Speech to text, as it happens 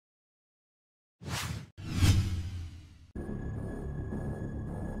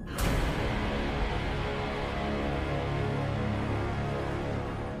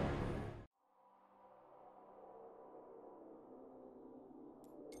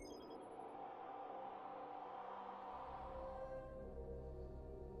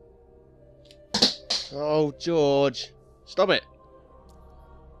Oh, George. Stop it.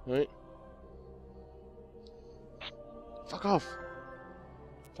 Right. Fuck off.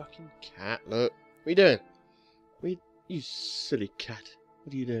 Fucking cat, look. What are you doing? You silly cat.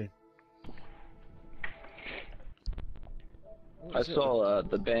 What are you doing? I saw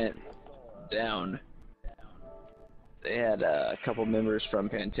the band down. They had a couple members from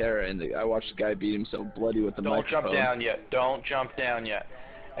Pantera, and I watched the guy beat himself bloody with the microphone. Don't jump down yet. Don't jump down yet.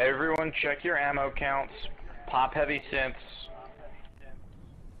 Everyone check your ammo counts. Pop heavy synths.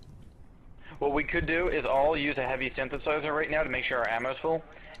 What we could do is all use a heavy synthesizer right now to make sure our ammo's full,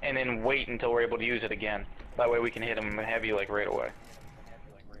 and then wait until we're able to use it again. That way we can hit them heavy like right away.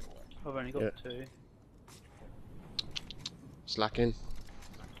 I've only got 2. Slacking.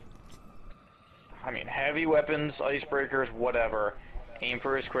 I mean, heavy weapons, icebreakers, whatever. Aim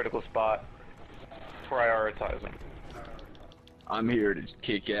for his critical spot. Prioritize them. I'm here to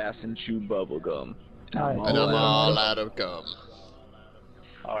kick ass and chew bubblegum. And I'm all out of gum.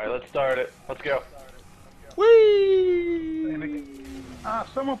 Alright, let's start it. Let's go. Whee! Ah,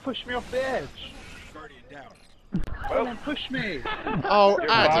 someone pushed me off the edge. Someone pushed me. Oh, Your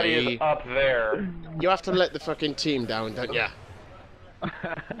body Addy. is up there. You have to let the fucking team down, don't ya?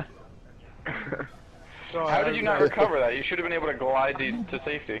 How did you not recover that? You should have been able to glide these to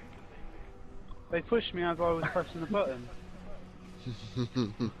safety. They pushed me as I was pressing the button.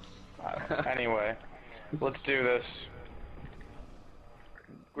 Anyway, let's do this.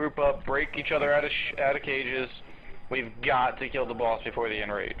 Group up, break each other out of cages. We've got to kill the boss before they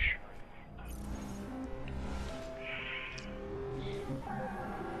enrage.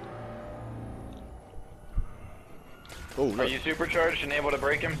 Oh, Are you supercharged and able to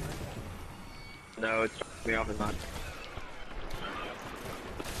break him? No, it's me off his mind.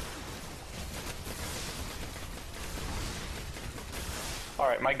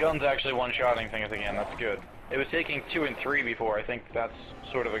 Alright, my gun's actually one-shotting things again, that's good. It was taking 2 and 3 before, I think that's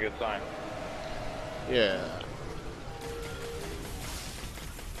sort of a good sign. Yeah.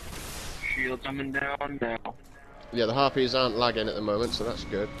 Shield coming down now. Yeah, the harpies aren't lagging at the moment, so that's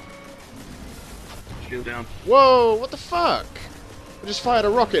good. Shield down. Whoa, what the fuck? I just fired a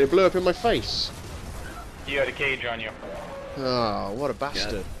rocket, it blew up in my face. You had a cage on you. Oh, what a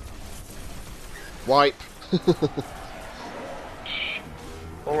bastard. Wipe.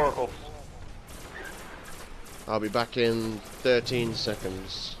 Oracle. I'll be back in 13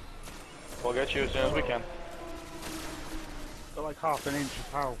 seconds. We'll get you as soon as we can. Got like half an inch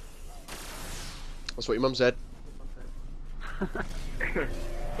of health. That's what your mum said.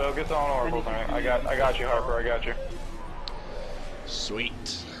 Focus on Oracle, alright? I got you, Harper, I got you.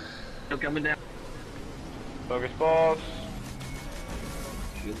 Sweet. Still coming down. Focus boss.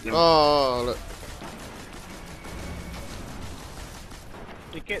 Shield down. Oh, look.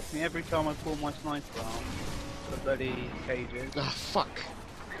 It gets me every time I pull my sniper arm. The bloody cages. Ah, fuck.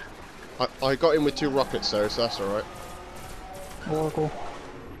 I got in with 2 rockets though, so that's alright. Oracle.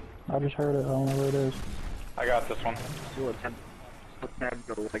 I just heard it, I don't know where it is. I got this one. Still attempt. Let's have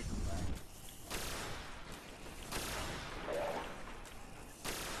go like.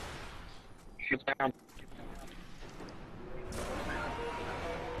 Shield down.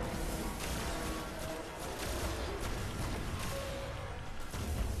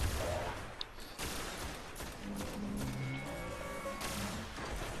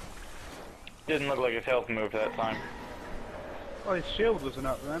 Didn't look like his health moved that time. Oh, his shield wasn't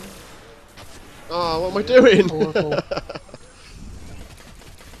up then. Oh, what am I doing? Oracle.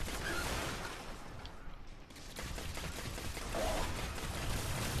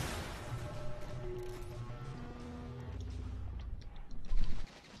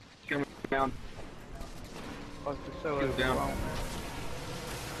 Coming down. I was just so Shield down. overwhelmed.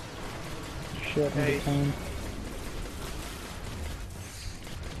 Shit, I'm detained.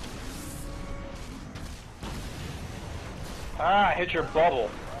 Ah, hit your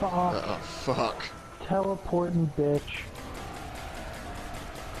bubble. Fuck. Oh, fuck. Teleporting bitch.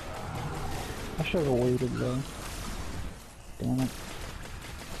 I should have waited though. Damn it.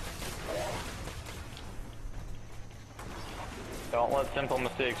 Don't let simple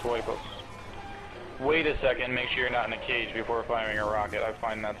mistakes wipe us. Wait a second, make sure you're not in a cage before firing a rocket. I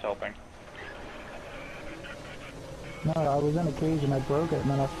find that's helping. No, I was in a cage and I broke it and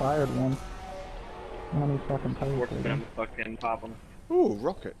then I fired one. Let me fucking tell you. Working down the fucking pop him. Ooh,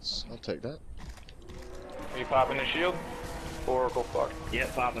 rockets. I'll take that. Are you popping the shield? Oracle fuck. Yeah,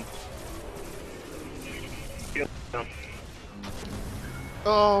 popping. Shield down.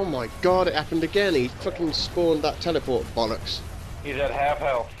 Oh my god, it happened again. He fucking spawned that teleport bollocks. He's at half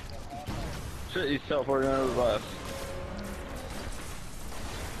health. Shit, he's teleporting under the bus.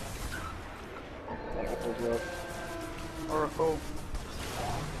 Oracle.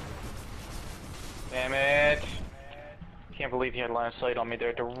 Damn it! Can't believe he had line of sight on me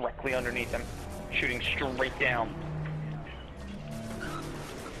there, directly underneath him, shooting straight down.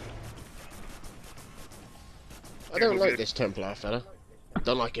 I don't like this Templar fella.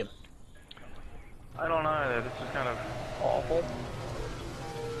 Don't like him. I don't know either. This is kind of awful.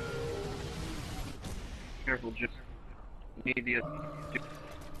 Careful, just need the.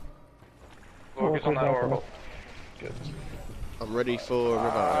 Focus on that orbital. Good. I'm ready for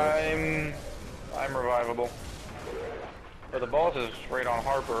revive. I'm revivable. But the boss is right on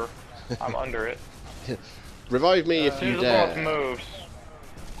Harper. I'm under it. Revive me if As soon you as the boss dare. moves.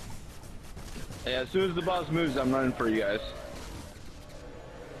 Yeah, as soon as the boss moves, I'm running for you guys.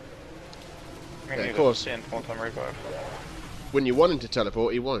 I'm gonna Yeah, use of course. a synth once I'm revived. When you want him to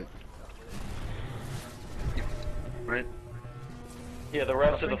teleport, he won't. Right? Yeah, the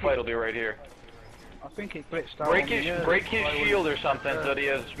rest of the fight will be right here. I think it glitched out. Break on the his earth, so I shield or wouldn't- something so that he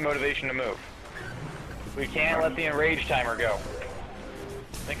has motivation to move. We can't let the enrage timer go.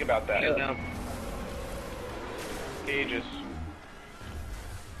 Think about that. Shield down. Cages.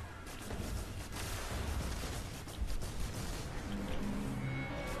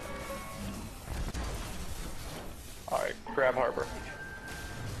 Alright, grab Harper.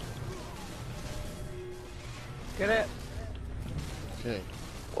 Get it. Okay.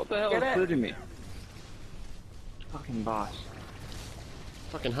 What the hell Get is it. shooting me? Fucking boss.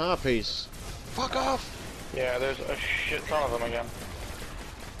 Fucking harpies. Fuck off! Yeah, there's a shit ton of them again.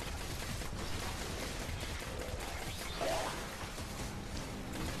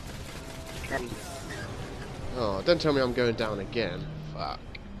 Oh, don't tell me I'm going down again. Fuck.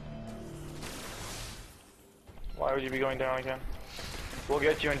 Why would you be going down again? We'll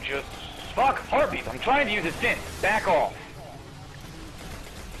get you in just... Fuck! Harpies! I'm trying to use a synth! Back off!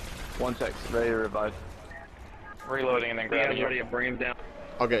 1 sec, ready to revive. Reloading and then grabbing Yeah, ready you. to bring him down.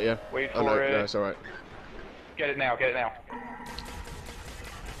 I'll get you. Wait Oh no, for it. no, it's alright. Get it now, get it now.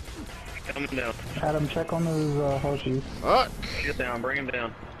 Coming down. Adam, check on those horses. Fuck! Shield down, bring him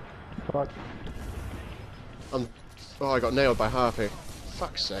down. Fuck. Oh, I got nailed by Harpy.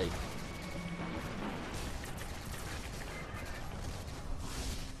 Fuck's sake.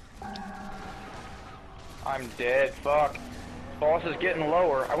 I'm dead, fuck. Boss is getting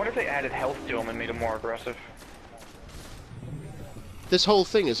lower. I wonder if they added health to him and made him more aggressive. This whole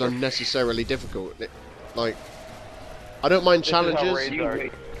thing is unnecessarily difficult. Like, I don't mind This is how challenges. raids are.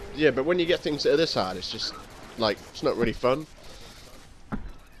 Yeah, but when you get things that are this hard, it's just, like, it's not really fun.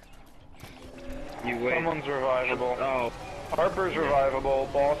 You wait. Someone's revivable. Oh, Harper's revivable.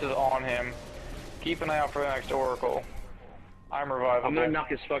 Boss is on him. Keep an eye out for the next Oracle. I'm revivable. I'm gonna knock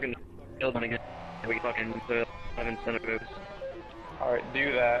his fucking shield down again. We fucking put 11 centrifuges. Alright,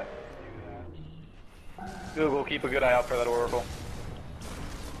 do that. Google, keep a good eye out for that Oracle.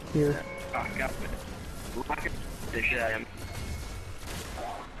 Here. Oh, God. Rocket the shit out of him.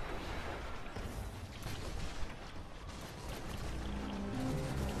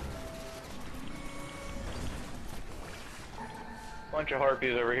 Bunch of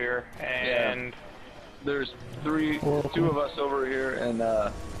harpies over here, and There's two of us over here, and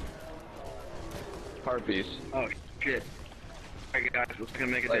harpies. Oh, shit. Alright, guys, let's gonna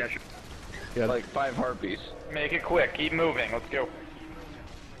make a Like- dash. Yeah. Like 5 harpies. make it quick. Keep moving. Let's go.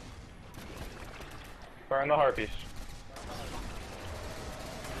 Burn the harpies.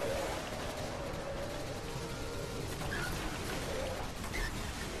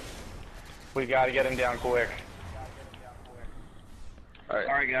 We gotta get him down quick. Alright.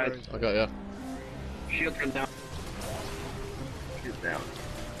 Alright, guys. I got ya. Shield comes down. Shield down.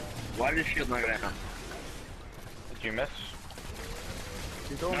 Why did his shield not go down? Did you miss?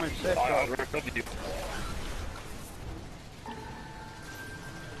 He's almost set Oh, I up. was right above you.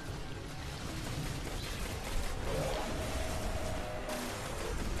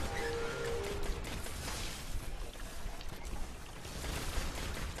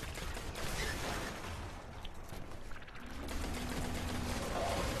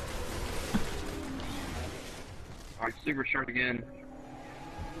 Alright, super sharp again.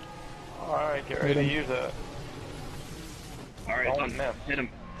 Alright, get ready to use it. Alright, Don't it's on. miss. Hit him.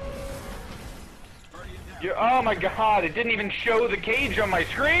 Oh my god, it didn't even show the cage on my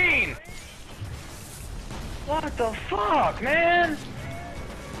screen! What the fuck, man?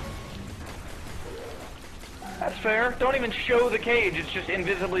 That's fair. Don't even show the cage, it's just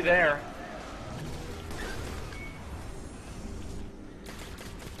invisibly there.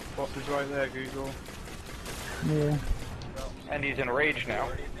 Boss is right there, Google. Yeah. And he's enraged now.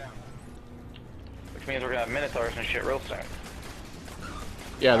 Which means we're gonna have Minotaurs and shit real soon.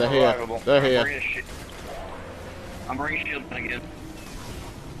 Yeah, they're I'm here. revivable. They're I'm here. bringing shield again.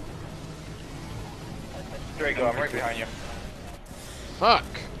 Draco, I'm right behind you. Fuck!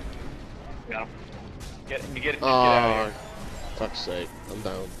 Yeah. Just get out of here. Fuck's sake. I'm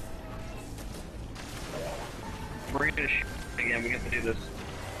down. Bringing shield again. We have to do this.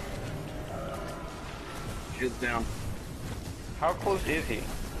 Shield's down. How close is he?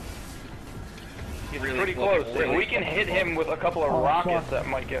 He's Really pretty close. close. If we can hit him with a couple of Oh, rockets, fuck. that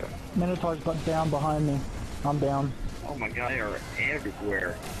might get him. Minotaur's but down behind me. I'm down. Oh my god, they are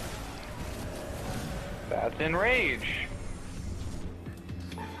everywhere. That's enrage.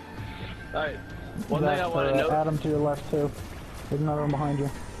 Alright, one thing I That's, want to note. Adam to your left too. There's another one behind you.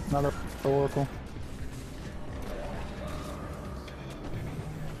 Another oracle.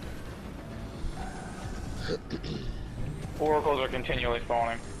 Oracles are continually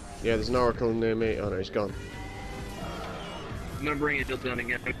spawning. Yeah, there's an oracle near me. Oh no, he's gone. I'm gonna bring shield down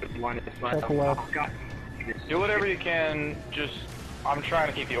again. Line of sight. Check left. Oh god. Do whatever you can. Just, I'm trying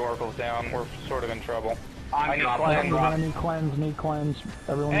to keep the oracles down. We're sort of in trouble. I need dropping. cleanse. Need cleanse.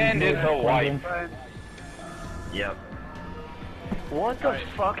 Everyone And needs it's a wipe. Yep. What the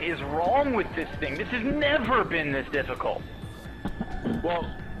fuck is wrong with this thing? This has never been this difficult. Well,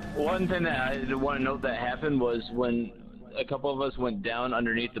 one thing that I want to note that happened was when a couple of us went down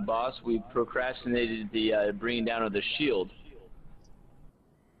underneath the boss, we procrastinated the bringing down of the shield.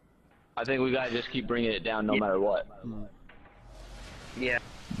 I think we gotta just keep bringing it down no matter what. Yeah.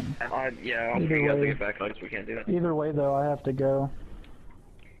 Yeah, I'll Either figure you guys to way. get back. I guess we can't do that. Either way though, I have to go.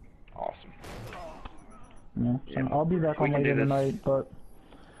 Awesome. Yeah. So Yeah, I'll be back we on can later do this. tonight, but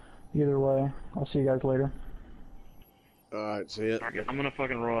either way, I'll see you guys later. Alright, see it. I'm gonna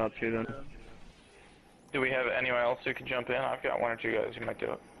fucking roll out too then. Do we have anyone else who can jump in? I've got one or two guys who might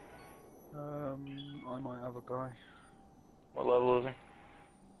do it. I might have a guy. What level is he?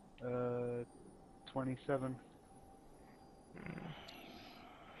 27.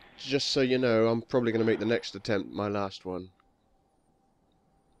 Just so you know, I'm probably going to make the next attempt my last one.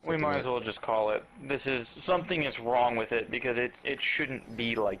 We might as well just call it. Something is wrong with it because it shouldn't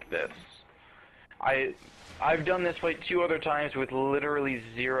be like this. I've done this fight 2 other times with literally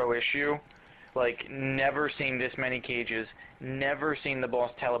 0 issue. Like, never seen this many cages, never seen the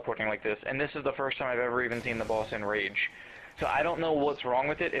boss teleporting like this, and this is the first time I've ever even seen the boss in rage. So I don't know what's wrong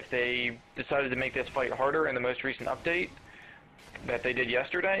with it, if they decided to make this fight harder in the most recent update that they did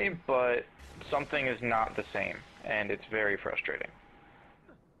yesterday, but something is not the same, and it's very frustrating.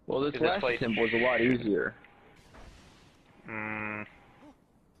 Well, this This last fight attempt was a lot easier. Maybe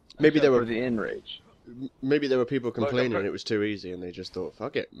Except there for were the enrage. maybe there were people complaining Look, it was too easy, and they just thought,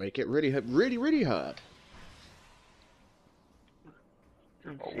 "Fuck it, make it really hard."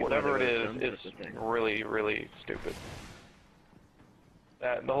 Whatever it is, it's really, really stupid.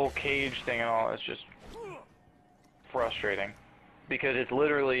 The whole cage thing and all is just frustrating. Because it's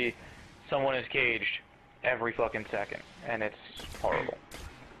literally, someone is caged every fucking second, and it's horrible.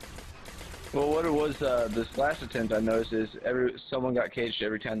 Well, what it was this last attempt I noticed is someone got caged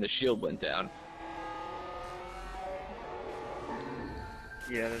every time the shield went down.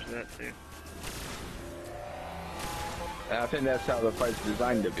 Yeah, there's that too. And I think that's how the fight's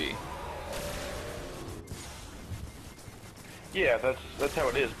designed to be. Yeah, that's how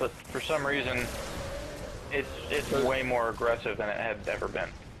it is, but for some reason, it's way more aggressive than it had ever been.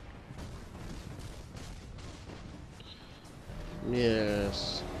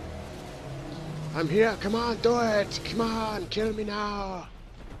 Yes. I'm here. Come on, do it. Come on, kill me now.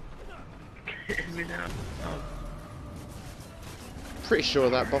 Hit me now. Oh. Pretty sure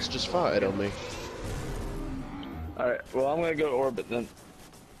that boss just farted on me. Alright, well, I'm gonna go to orbit then.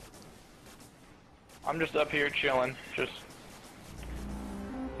 I'm just up here chilling, just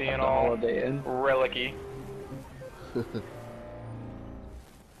being The all Holiday Inn. relic-y.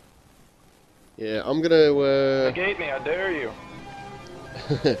 Yeah, I'm gonna. Negate me, I dare you.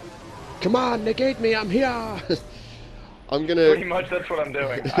 Come on, negate me. I'm here. I'm Pretty gonna. much that's what I'm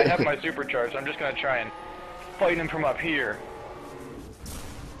doing. I have my supercharge, so I'm just gonna try and fight him from up here.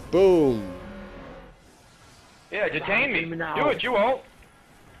 Boom. Yeah, detain me. Hit me now. Do it, you won't.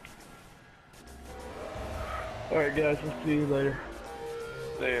 Alright, guys, we'll see you later.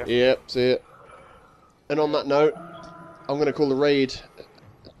 See ya. Yep, see it. And on that note, I'm gonna call the raid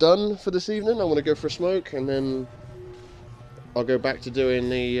done for this evening. I'm gonna go for a smoke, and then I'll go back to doing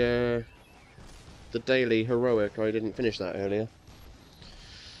the daily heroic. I didn't finish that earlier,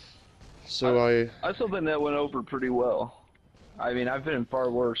 so I still think that went over pretty well. I mean, I've been in far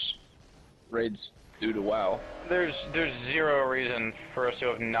worse raids due to WoW. There's 0 reason for us to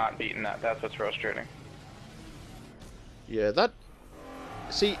have not beaten that. That's what's frustrating. yeah, that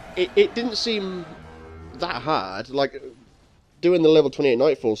See, it didn't seem that hard. Like, doing the level 28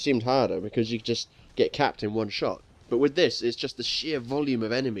 Nightfall seemed harder because you just get capped in one shot. But with this, it's just the sheer volume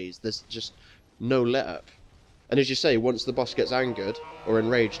of enemies. There's just no let-up. And as you say, once the boss gets angered, or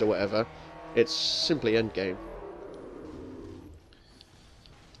enraged or whatever, it's simply endgame.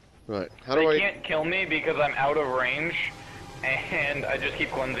 Right, how do They I... can't kill me because I'm out of range, and I just keep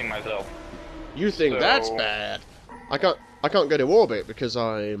cleansing myself. You think So- that's bad? I can't go to orbit because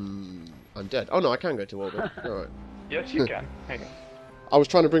I'm dead. Oh no, I can go to orbit. Alright. Yes, you can. Hey, I was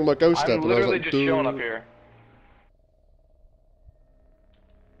trying to bring my ghost I'm up and I was literally like, just showing up "Duh." here.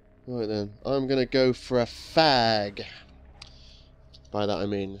 Right then, I'm gonna go for a fag. By that I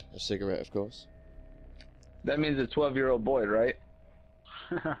mean a cigarette, of course. That means a 12-year-old boy, right?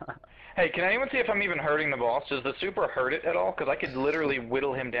 Hey, can anyone see if I'm even hurting the boss? Does the super hurt it at all? Because I could literally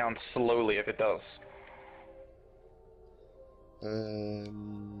whittle him down slowly if it does.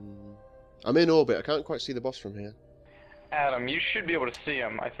 I'm in orbit. I can't quite see the boss from here. Adam, you should be able to see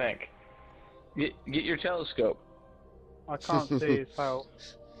him, I think. Get your telescope. I can't see his health.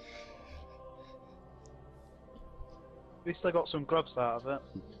 At least I got some grubs out of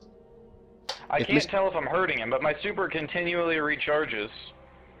it. I If can't Mis- tell if I'm hurting him, but my super continually recharges.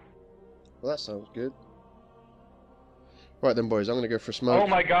 Well, that sounds good. Right then, boys, I'm gonna go for a smoke. Oh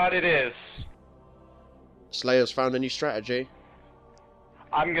my god, it is! Slayer's found a new strategy.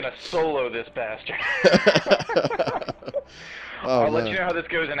 I'm gonna solo this bastard. Oh, I'll let man. you know how this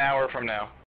goes an hour from now.